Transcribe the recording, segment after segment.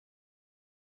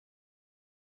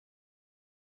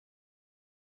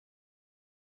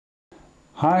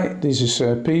Hi, this is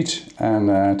Pete,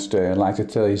 and today I'd like to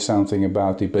tell you something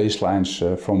about the bass lines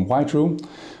from White Room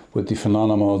with the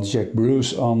phenomenal Jack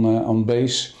Bruce on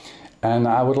bass. And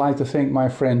I would like to thank my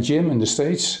friend Jim in the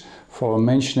States for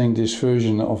mentioning this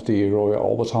version of the Royal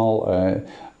Albert Hall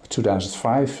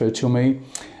 2005 to me.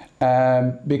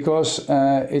 Because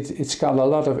it's got a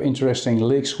lot of interesting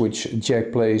licks which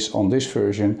Jack plays on this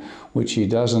version, which he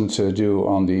doesn't do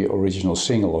on the original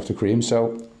single of the Cream.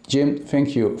 So Jim,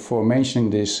 thank you for mentioning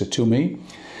this to me.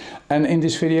 And in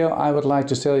this video I would like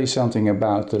to tell you something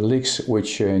about the licks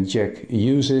which Jack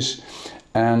uses.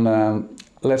 And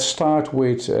let's start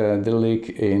with the lick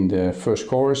in the first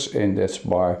chorus, and that's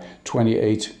bar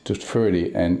 28 to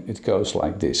 30, and it goes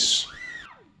like this.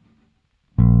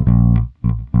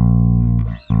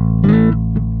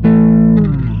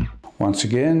 Once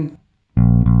again.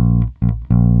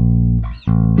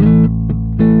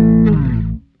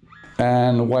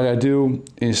 And what I do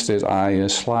is that I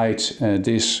slide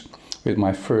this with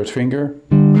my third finger.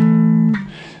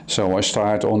 So I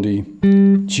start on the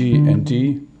G and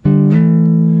D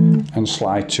and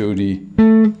slide to the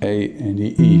A and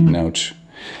the E notes.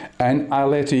 And I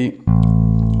let the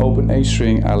open A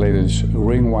string, I let it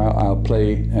ring while I'll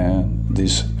play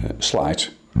this slide.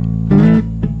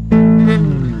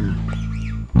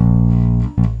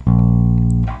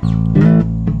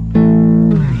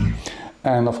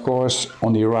 And of course,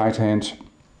 on the right hand,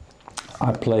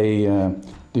 I play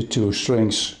the two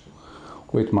strings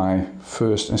with my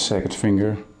first and second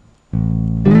finger.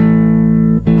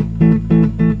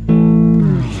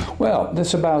 Well,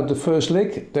 that's about the first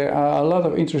lick. There are a lot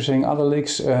of interesting other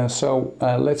licks, so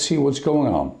let's see what's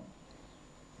going on.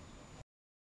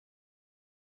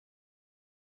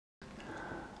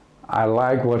 I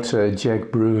like what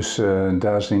Jack Bruce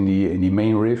does in the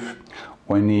main riff,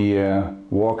 when he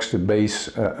walks the bass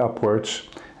upwards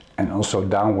and also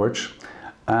downwards.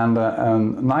 And a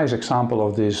nice example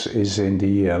of this is in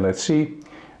the, let's see,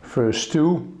 verse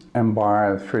 2 and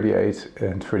bar 38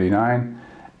 and 39,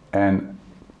 and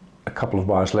a couple of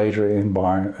bars later in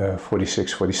bar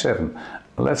 46, 47.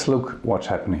 Let's look what's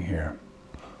happening here.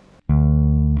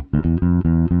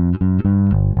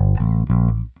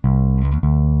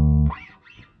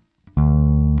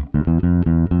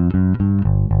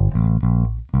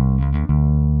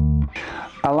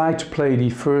 I like to play the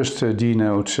first D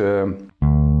note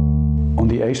on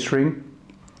the A string,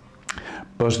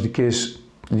 because it gives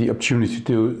the opportunity to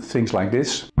do things like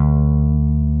this.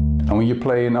 And when you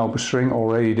play an open string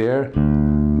already there,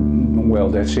 well,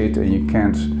 that's it, and you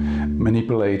can't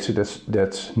manipulate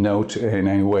that note in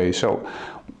any way. So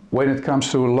when it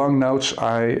comes to long notes,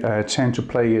 I tend to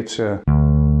play it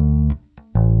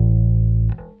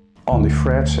on the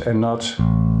fret and not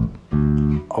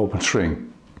open string.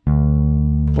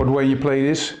 But when you play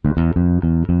this,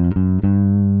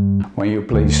 when you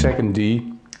play the second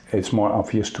D, it's more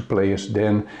obvious to play it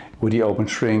than with the open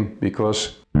string,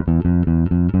 because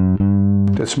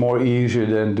that's more easier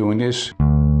than doing this.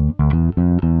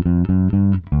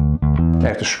 I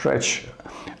have to stretch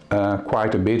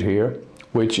quite a bit here,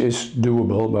 which is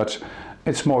doable, but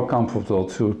it's more comfortable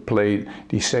to play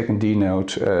the second D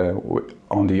note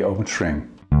on the open string.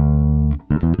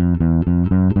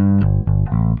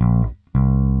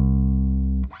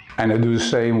 And I do the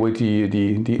same with the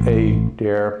A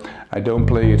there. I don't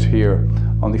play it here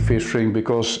on the fifth string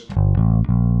because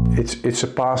it's a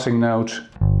passing note.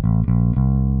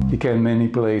 You can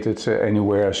manipulate it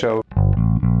anywhere, so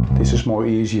this is more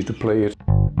easier to play it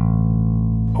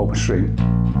open string.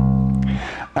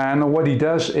 And what he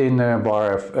does in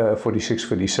bar 46,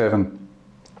 47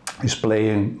 is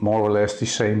playing more or less the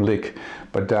same lick,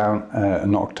 but down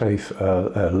an octave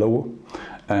lower,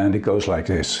 and it goes like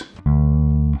this.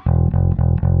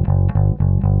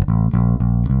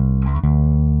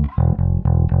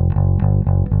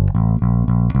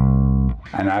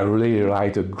 And I really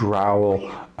like the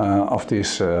growl of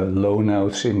these low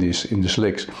notes in this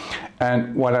licks.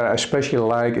 And what I especially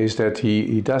like is that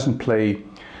he doesn't play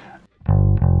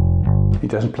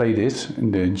this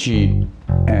in the G,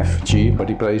 F, G, but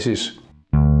he plays this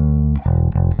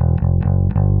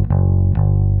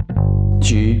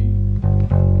G,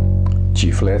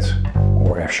 G flat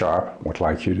or F sharp, what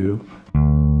like you do.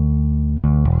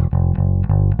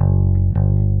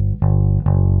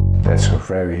 That's a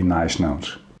very nice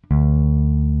note.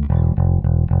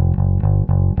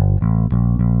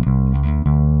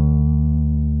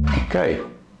 Okay.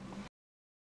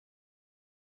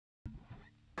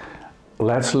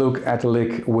 Let's look at the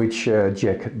lick which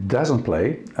Jack doesn't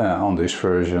play on this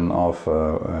version of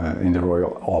in the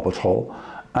Royal Albert Hall.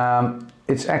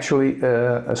 It's actually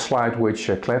a slide which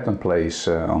Clapton plays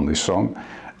on this song,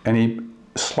 and he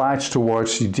slides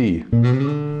towards the D.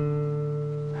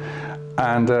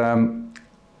 And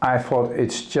I thought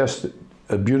it's just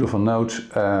a beautiful note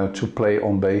to play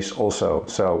on bass also.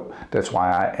 So that's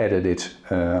why I added it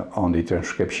on the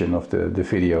transcription of the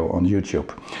video on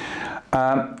YouTube.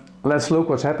 Let's look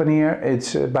what's happening here.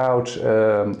 It's about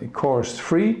chorus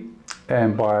 3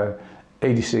 and bar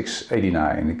 86,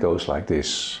 89. It goes like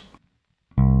this.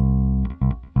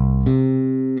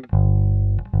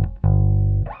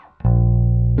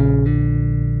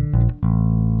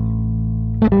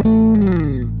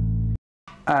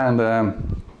 And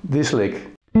this lick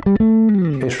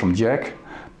is from Jack,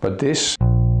 but this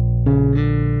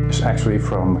is actually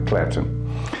from Clapton.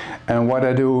 And what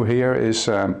I do here is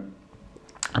I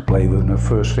play with my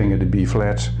first finger the B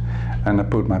flat, and I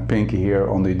put my pinky here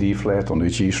on the D flat on the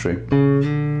G string,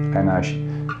 and I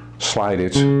slide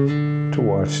it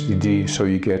towards the D, so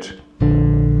you get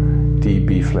the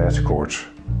B flat chords.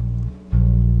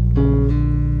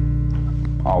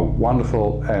 Oh,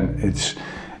 wonderful, and it's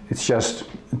just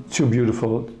too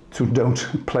beautiful to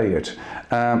don't play it.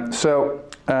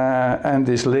 And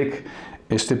this lick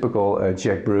is typical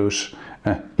Jack Bruce,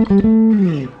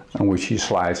 on which he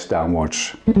slides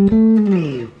downwards.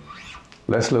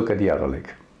 Let's look at the other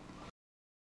lick.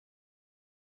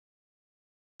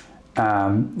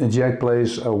 Jack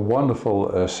plays a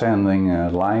wonderful sanding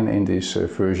line in this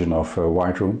version of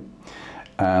White Room.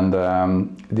 And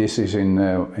this is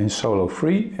in solo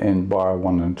 3 in bar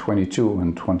 122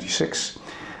 and 26.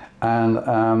 And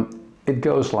it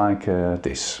goes like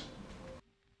this.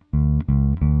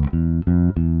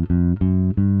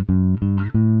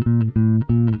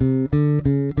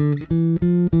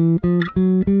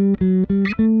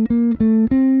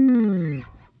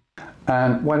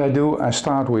 And what I do, I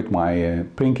start with my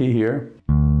pinky here.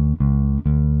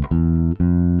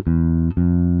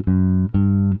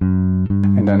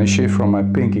 And then I shift from my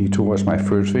pinky towards my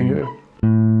first finger.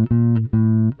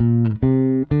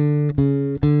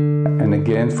 And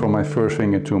again from my first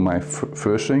finger to my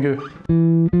first finger.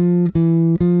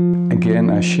 Again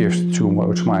I shift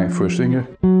towards my first finger.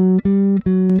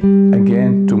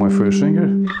 Again to my first finger.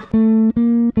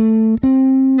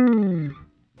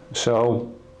 So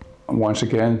once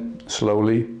again,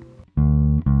 slowly.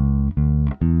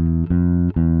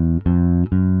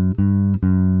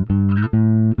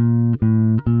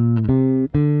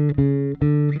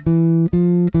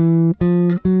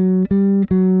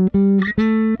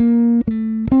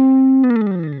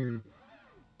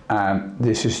 And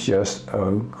this is just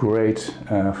a great,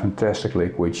 fantastic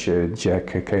lick which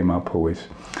Jack came up with.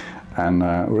 And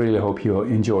I really hope you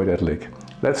enjoy that lick.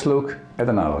 Let's look at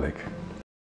another lick.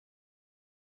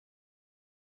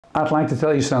 I'd like to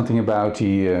tell you something about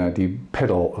the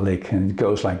pedal lick, and it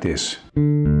goes like this.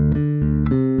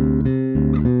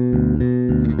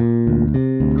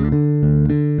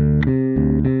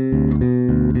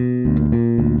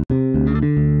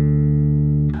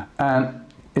 And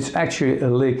it's actually a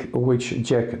lick which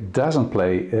Jack doesn't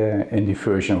play in the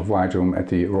version of White Room at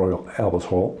the Royal Albert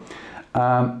Hall.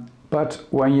 But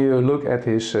when you look at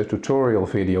his tutorial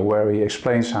video where he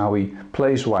explains how he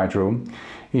plays White Room,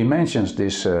 he mentions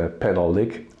this pedal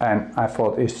lick, and I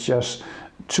thought it's just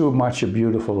too much a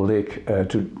beautiful lick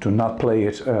to not play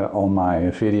it on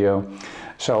my video.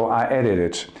 So I added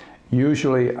it.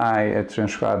 Usually I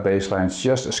transcribe bass lines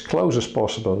just as close as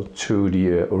possible to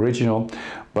the original,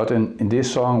 but in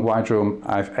this song, White Room,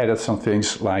 I've added some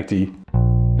things like the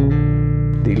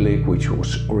lick which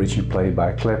was originally played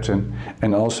by Clapton,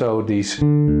 and also this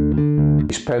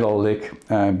pedal lick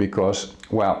because,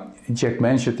 well, Jack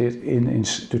mentioned it in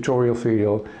his tutorial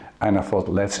video, and I thought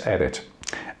let's add it.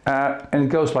 And it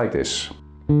goes like this.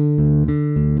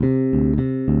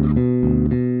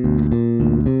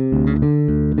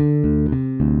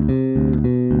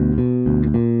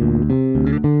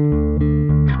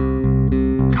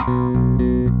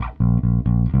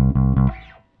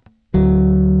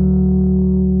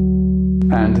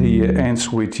 And he ends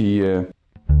with the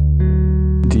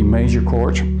D major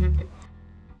chord.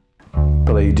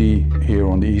 Play D here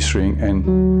on the E string and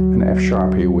an F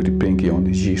sharp here with the pinky on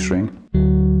the G string,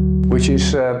 which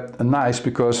is nice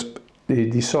because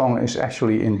the song is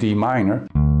actually in D minor.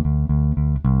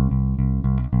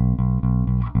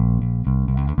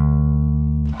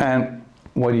 And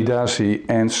what he does, he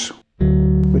ends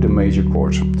with a major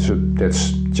chord, so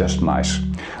that's just nice.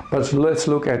 But let's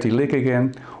look at the lick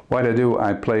again. What I do,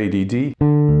 I play the D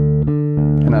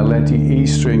and I let the E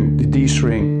string, the D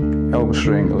string, elbow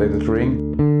string, let it ring.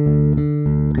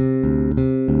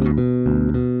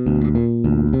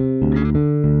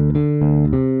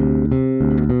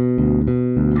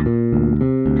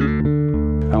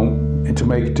 And to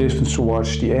make a distance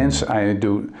towards the ends, I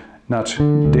do not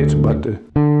dit, but the,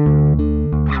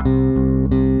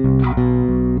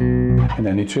 and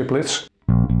then the triplets.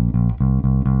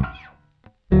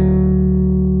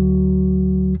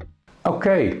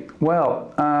 Okay,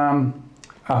 well,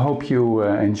 I hope you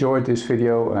enjoyed this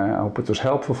video. I hope it was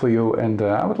helpful for you, and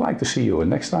I would like to see you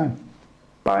next time.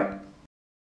 Bye.